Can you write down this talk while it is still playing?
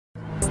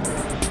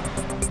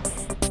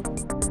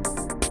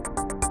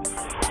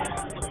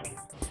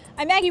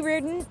I'm Maggie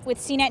Reardon with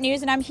CNET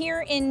News, and I'm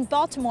here in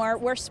Baltimore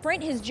where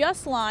Sprint has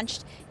just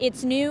launched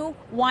its new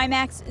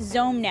WiMax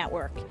Xohm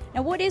network.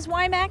 Now, what is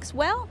WiMax?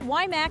 Well,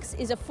 WiMax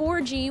is a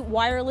 4G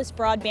wireless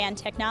broadband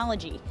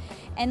technology.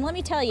 And let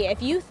me tell you,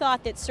 if you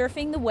thought that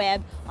surfing the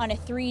web on a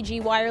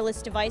 3G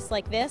wireless device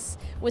like this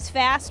was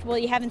fast, well,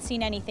 you haven't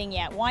seen anything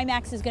yet.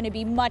 WiMax is going to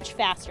be much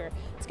faster.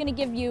 It's going to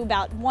give you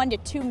about 1 to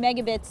 2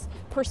 megabits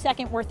per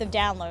second worth of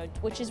download,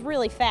 which is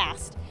really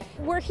fast.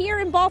 We're here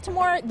in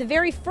Baltimore, the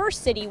very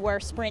first city where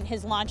Sprint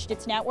has launched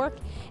its network.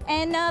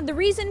 And the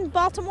reason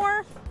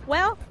Baltimore,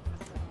 well,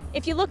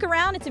 if you look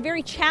around, it's a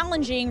very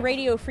challenging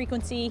radio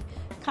frequency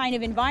kind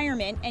of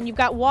environment, and you've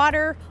got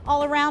water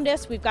all around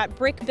us, we've got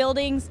brick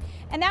buildings,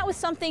 and that was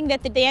something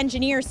that the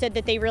engineers said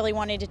that they really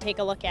wanted to take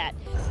a look at.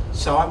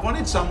 So I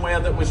wanted somewhere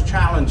that was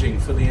challenging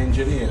for the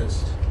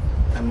engineers,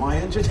 and my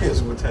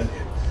engineers will tell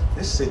you,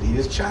 this city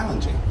is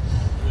challenging.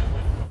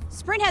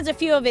 Sprint has a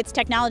few of its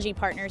technology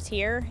partners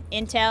here,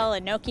 Intel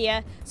and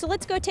Nokia, so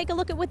let's go take a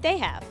look at what they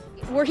have.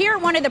 We're here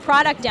at one of the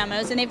product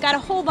demos, and they've got a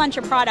whole bunch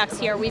of products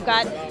here. We've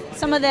got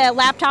some of the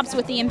laptops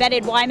with the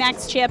embedded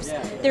WiMax chips.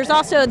 There's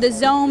also the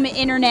Xohm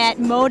internet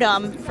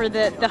modem for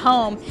the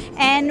home.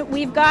 And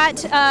we've got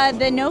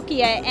the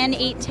Nokia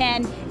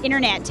N810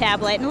 internet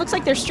tablet. And it looks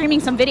like they're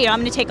streaming some video. I'm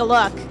going to take a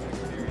look.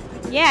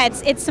 Yeah,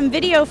 it's some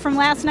video from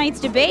last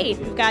night's debate.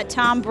 We've got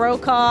Tom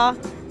Brokaw.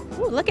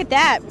 Ooh, look at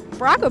that.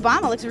 Barack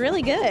Obama looks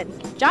really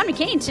good. John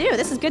McCain, too.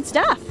 This is good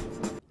stuff.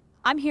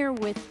 I'm here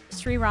with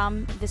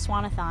Sriram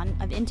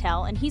Viswanathan of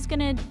Intel, and he's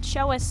going to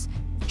show us,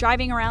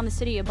 driving around the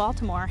city of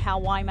Baltimore, how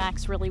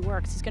WiMax really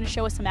works. He's going to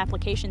show us some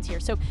applications here.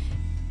 So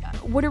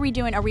what are we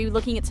doing? Are we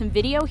looking at some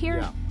video here?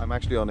 Yeah, I'm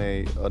actually on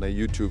a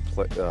YouTube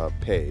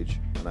page,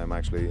 and I'm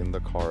actually in the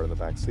car in the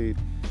back seat,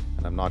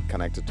 and I'm not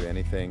connected to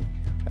anything,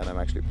 and I'm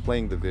actually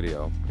playing the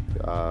video.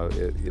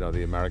 You know,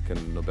 the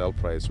American Nobel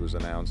Prize was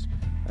announced,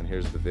 and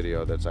here's the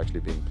video that's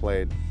actually being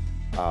played.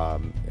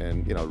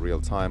 In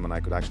real time, and I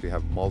could actually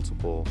have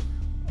multiple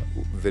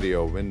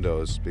video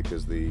windows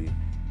because the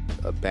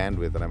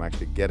bandwidth that I'm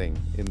actually getting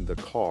in the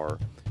car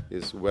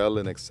is well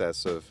in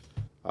excess of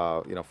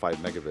 5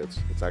 megabits.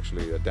 It's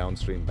actually a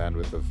downstream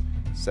bandwidth of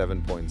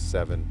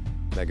 7.7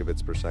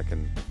 megabits per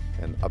second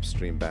and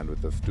upstream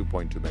bandwidth of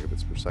 2.2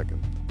 megabits per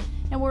second.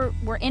 Now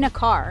we're in a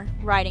car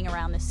riding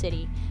around the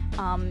city.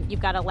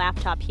 You've got a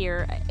laptop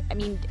here. I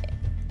mean,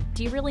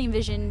 do you really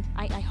envision,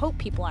 I hope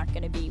people aren't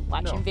going to be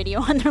watching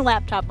video on their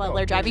laptop while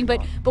they're driving,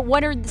 but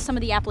what are some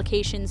of the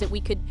applications that we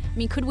could,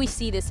 could we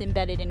see this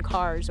embedded in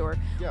cars, or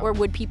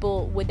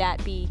would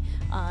that be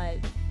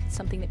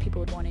something that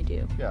people would want to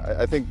do? Yeah,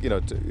 I think,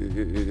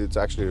 it's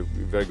actually a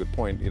very good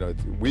point.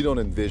 We don't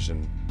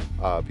envision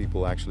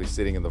people actually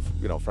sitting in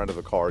the front of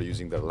the car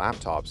using their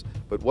laptops,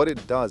 but what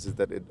it does is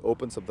that it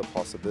opens up the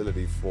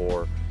possibility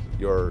for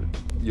your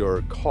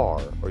car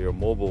or your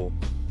mobile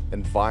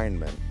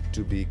environment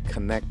to be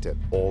connected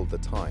all the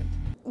time.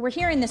 We're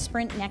here in the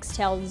Sprint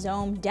Nextel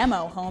Xohm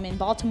demo home in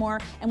Baltimore,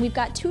 and we've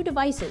got two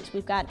devices.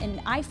 We've got an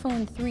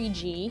iPhone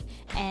 3G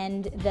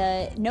and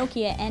the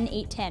Nokia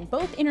N810,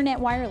 both internet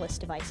wireless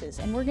devices,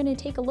 and we're going to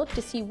take a look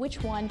to see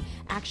which one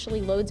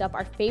actually loads up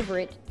our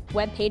favorite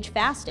web page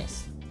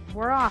fastest.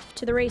 We're off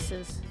to the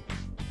races.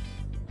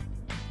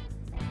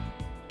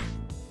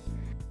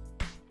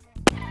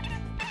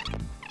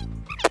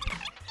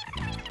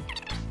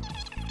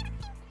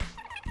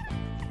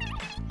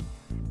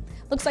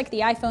 Looks like the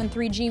iPhone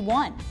 3G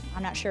won.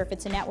 I'm not sure if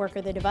it's a network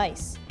or the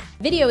device.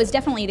 Video is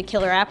definitely the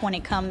killer app when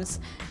it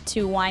comes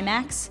to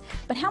WiMax,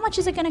 but how much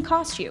is it going to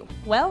cost you?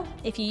 Well,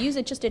 if you use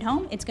it just at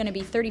home, it's going to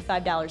be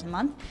 $35 a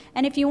month,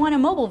 and if you want a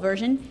mobile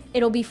version,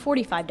 it'll be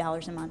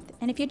 $45 a month.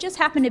 And if you just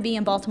happen to be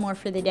in Baltimore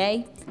for the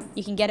day,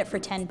 you can get it for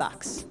 10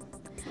 bucks.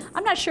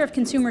 I'm not sure if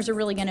consumers are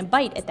really going to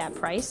bite at that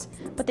price,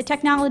 but the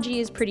technology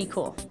is pretty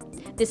cool.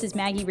 This is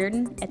Maggie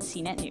Reardon at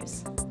CNET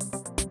News.